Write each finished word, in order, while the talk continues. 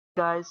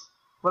Guys,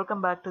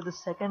 welcome back to the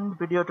second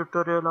video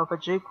tutorial of a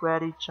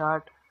jQuery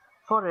chart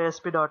for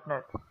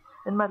ASP.NET.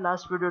 In my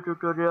last video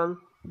tutorial,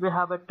 we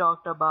have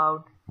talked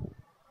about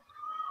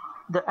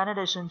the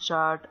annotation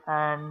chart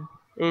and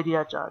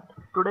area chart.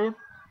 Today,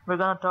 we're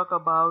gonna talk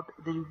about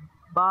the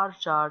bar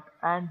chart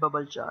and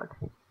bubble chart.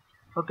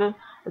 Okay,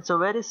 it's a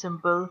very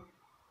simple.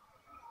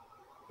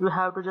 You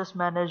have to just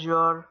manage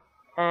your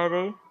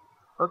array.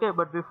 Okay,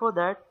 but before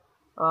that,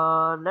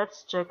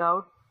 let's check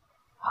out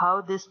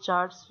how this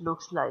chart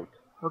looks like.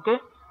 Okay,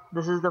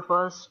 this is the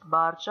first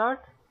bar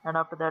chart and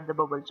after that the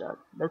bubble chart.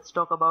 Let's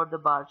talk about the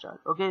bar chart.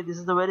 Okay, this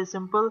is the very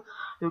simple.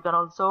 You can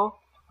also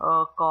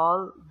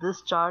call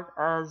this chart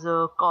as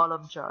a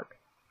column chart.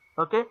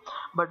 Okay,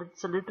 but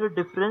it's a little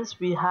difference.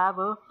 We have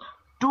a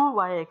two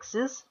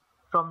y-axis,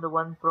 from the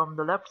one from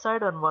the left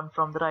side and one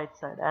from the right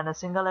side, and a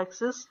single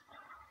axis,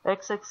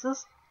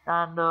 x-axis,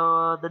 and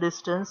the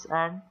distance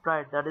and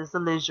right, that is the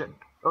legend.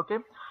 Okay,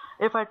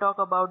 if I talk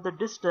about the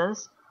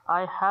distance,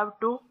 I have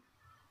to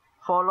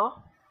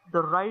follow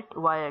the right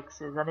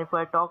y-axis, and if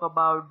I talk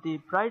about the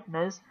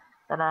brightness,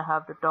 then I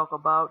have to talk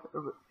about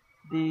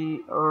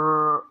the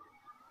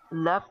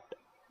left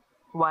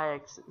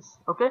y-axis.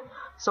 Okay,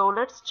 so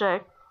let's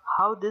check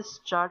how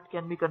this chart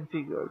can be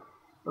configured.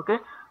 Okay,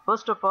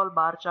 first of all,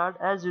 bar chart,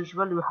 as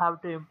usual, you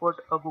have to import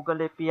a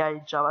Google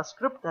API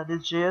JavaScript, that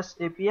is JS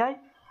API.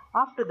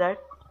 After that,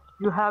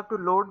 you have to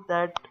load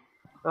that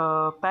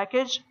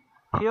package.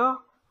 Here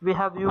we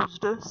have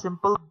used a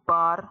simple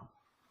bar,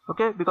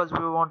 okay, because we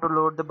want to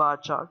load the bar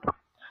chart.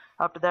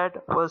 After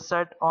that was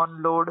set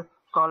on load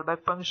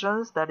callback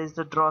functions, that is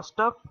the draw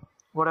stuff,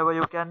 whatever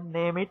you can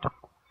name it,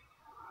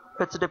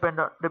 it's depend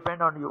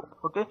on you.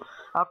 Okay,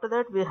 after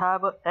that we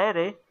have an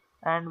array,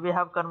 and we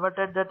have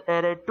converted that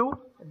array to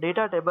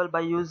data table by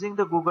using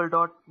the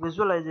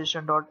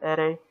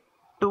google.visualization.array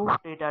to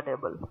data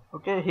table.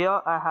 Okay, here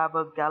I have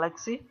a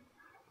galaxy,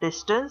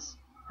 distance,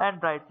 and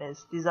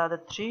brightness. These are the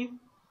three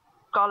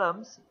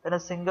columns in a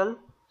single,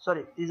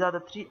 these are the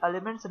three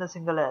elements in a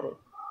single array.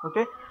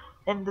 Okay,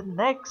 in the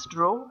next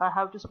row I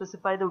have to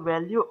specify the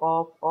value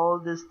of all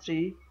these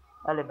three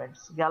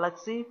elements: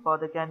 galaxy for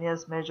the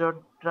canyons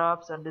measured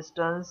drops and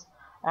distance,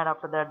 and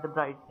after that the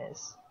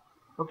brightness.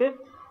 Okay,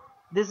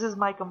 this is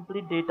my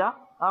complete data.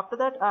 After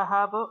that I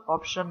have a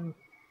options.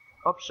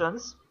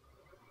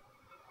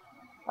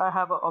 I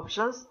have a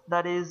options,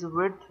 that is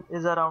width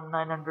is around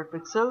 900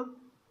 pixel.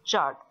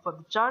 Chart, for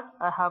the chart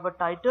I have a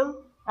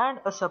title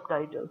and a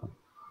subtitle.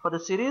 For the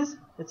series,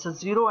 it's a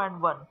 0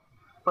 and 1.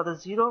 For the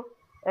 0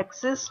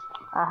 axis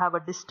I have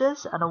a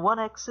distance, and a 1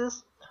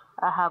 axis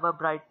I have a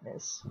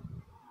brightness.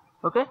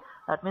 Okay,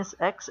 that means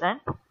x and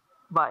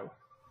y.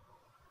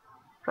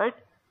 Right,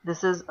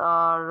 this is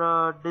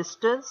our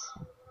distance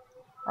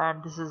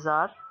and this is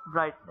our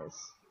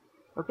brightness.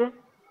 Okay,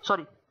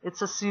 sorry,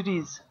 it's a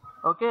series.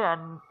 Okay,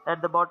 and at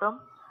the bottom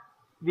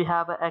we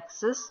have a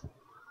axis,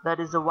 that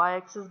is a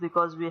y-axis,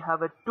 because we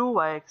have a two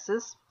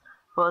y-axis.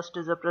 First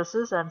is a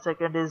process and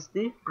second is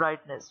the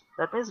brightness,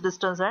 that means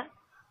distance and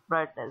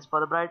brightness. For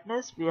the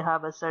brightness we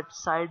have a set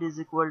side is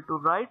equal to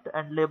right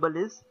and label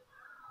is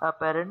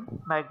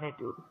apparent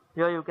magnitude.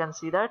 Here you can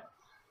see that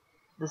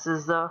this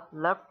is the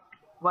left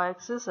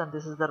y-axis and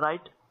this is the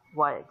right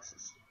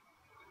y-axis.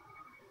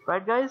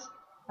 Right guys,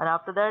 and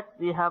after that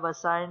we have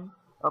assigned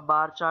a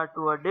bar chart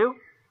to a div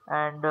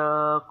and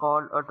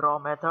called a draw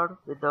method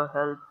with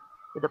the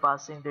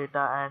passing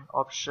data and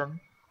option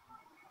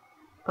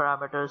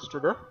parameters to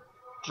the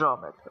draw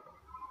method.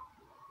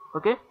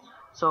 Okay,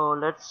 so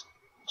let's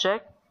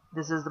check.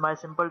 This is my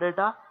simple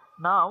data.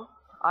 Now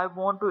I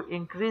want to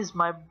increase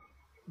my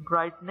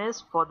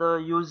brightness for the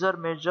user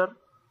measure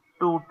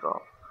to draw.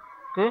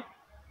 Okay,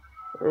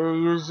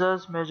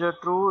 users measure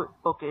true.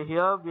 Okay,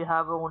 here we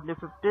have only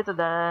 50th,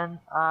 then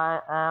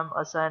I am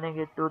assigning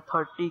it to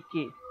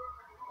 30k.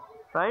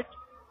 Right,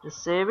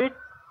 just save it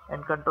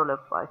and control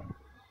F5.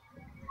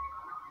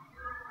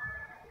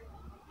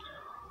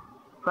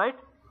 Right,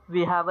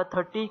 we have a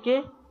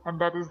 30k and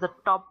that is the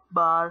top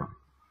bar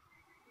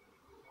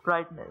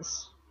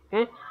brightness.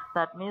 Okay,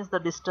 that means the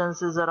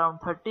distance is around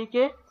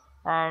 30k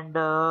and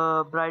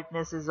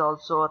brightness is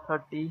also a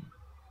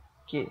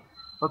 30k.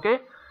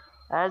 Okay,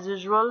 as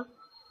usual,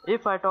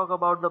 if I talk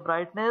about the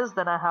brightness,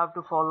 then I have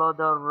to follow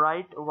the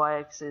right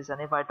y-axis,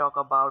 and if I talk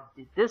about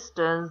the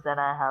distance, then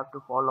I have to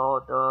follow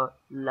the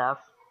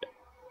left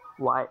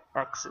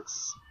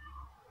y-axis.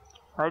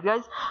 Right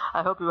guys,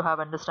 I hope you have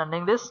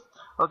understanding this.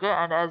 Okay,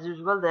 and as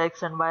usual, the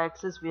x and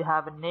y-axis we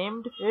have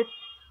named it,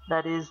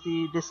 that is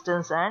the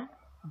distance and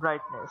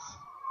brightness.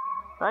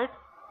 Right,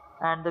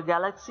 and the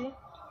galaxy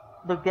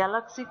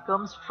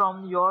comes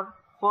from your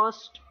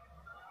first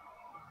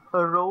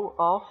row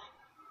of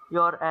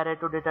your array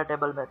to data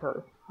table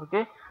method.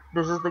 Okay,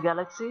 this is the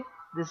galaxy.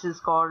 This is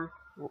called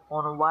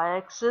on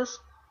y-axis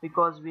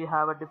because we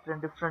have a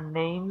different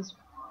names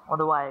on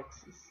the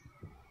y-axis.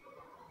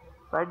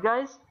 Right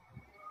guys,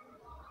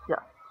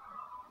 yeah,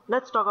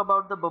 let's talk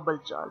about the bubble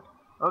chart.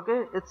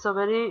 Okay, it's a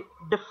very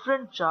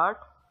different chart.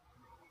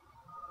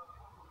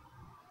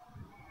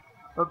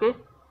 Okay,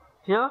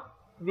 here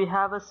we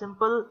have a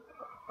simple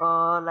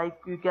like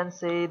you can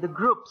say the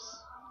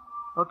groups,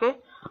 okay,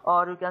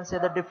 or you can say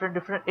the different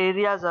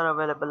areas are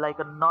available, like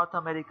North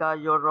America,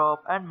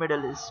 Europe and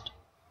Middle East,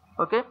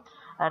 okay.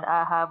 And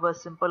I have a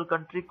simple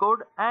country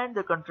code and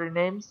the country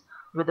names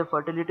with the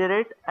fertility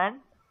rate and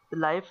the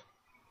life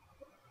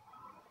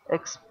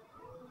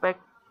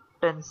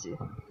expectancy,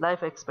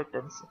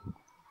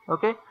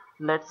 okay.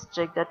 Let's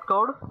check that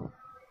code.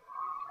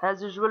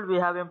 As usual, we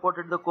have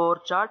imported the core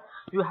chart.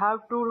 You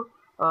have to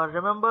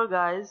remember,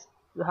 guys,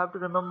 you have to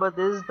remember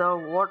this, the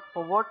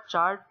what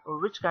chart or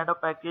which kind of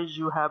package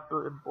you have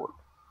to import,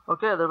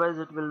 okay, otherwise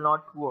it will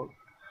not work.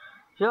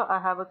 Here I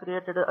have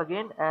created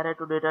again array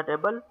to data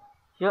table.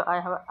 Here I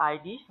have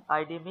id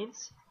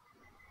means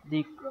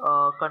the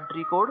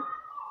country code,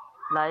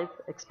 life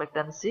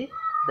expectancy,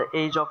 the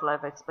age of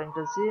life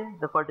expectancy,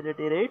 the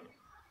fertility rate,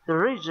 the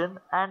region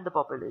and the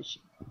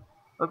population,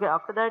 okay.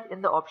 After that,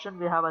 in the option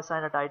we have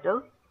assigned a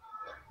title,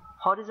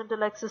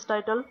 horizontal axis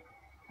title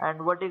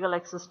and vertical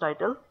axis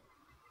title,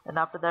 and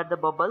after that the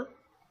bubble,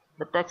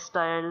 the text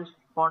style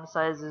font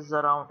size is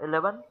around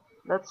 11,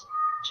 let's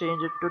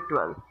change it to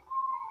 12,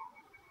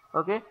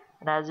 okay.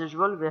 And as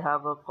usual, we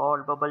have a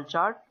called bubble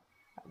chart.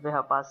 We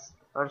have passed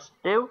a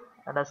div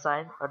and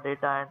assigned a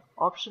data and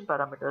option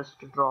parameters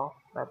to draw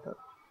method.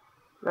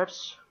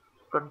 Let's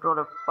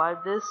control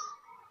F5 this,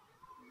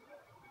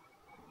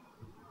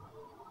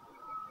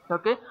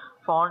 okay.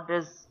 Font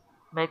is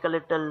make a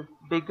little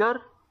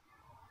bigger.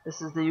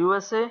 This is the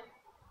USA,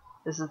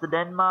 this is the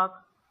Denmark,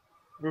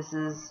 this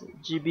is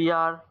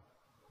GBR,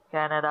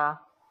 Canada,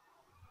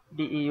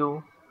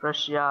 DEU,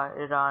 Russia,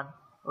 Iran,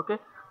 okay.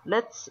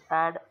 Let's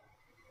add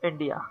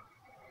India,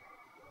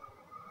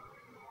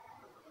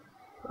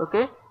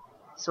 okay.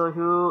 So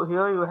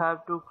here you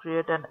have to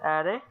create an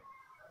array.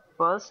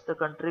 First the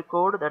country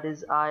code, that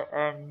is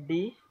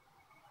IND,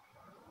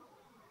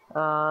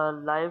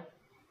 life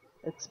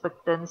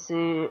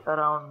expectancy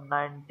around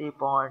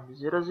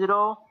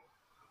 90.00,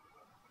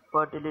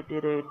 fertility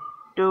rate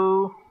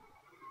 2,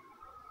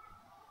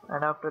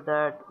 and after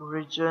that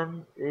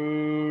region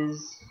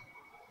is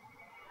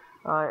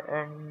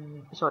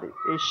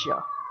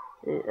Asia,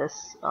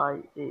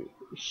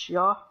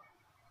 Asia,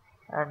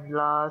 and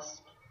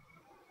last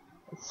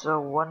it's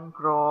 1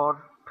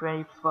 crore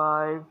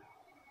 25,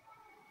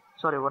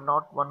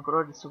 not 1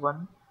 crore, it's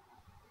 1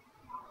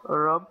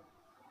 Arab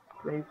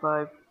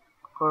 25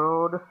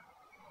 crore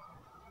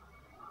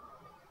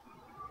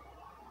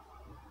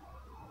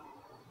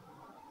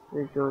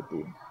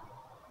Jyoti.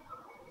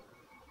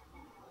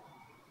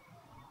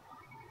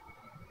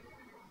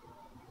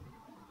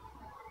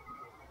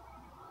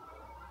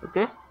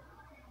 Okay,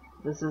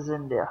 this is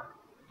India.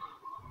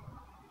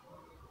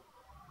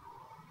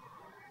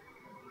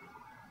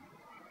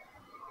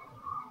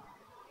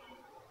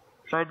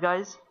 Right,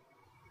 guys,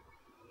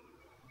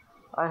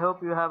 I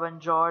hope you have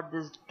enjoyed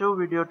this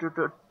two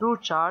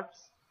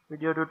charts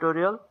video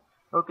tutorial,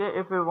 okay.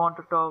 If you want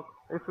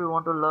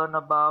to learn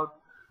about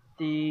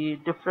the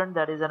different,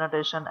 that is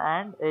annotation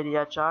and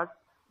area chart,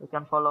 you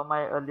can follow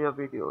my earlier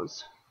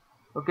videos,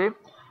 okay.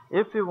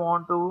 If you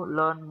want to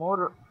learn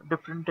more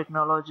different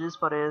technologies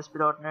for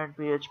ASP.NET,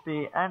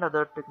 PHP and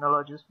other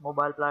technologies,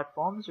 mobile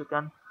platforms, you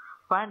can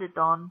find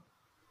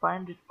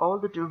all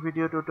the two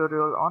video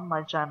tutorial on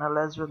my channel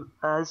as well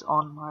as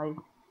on my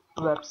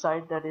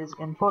website, that is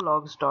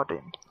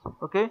infologs.in,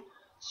 okay.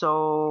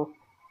 So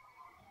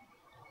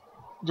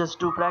just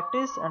do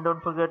practice and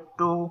don't forget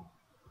to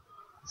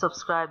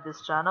subscribe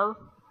this channel.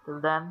 Till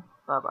then,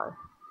 bye bye.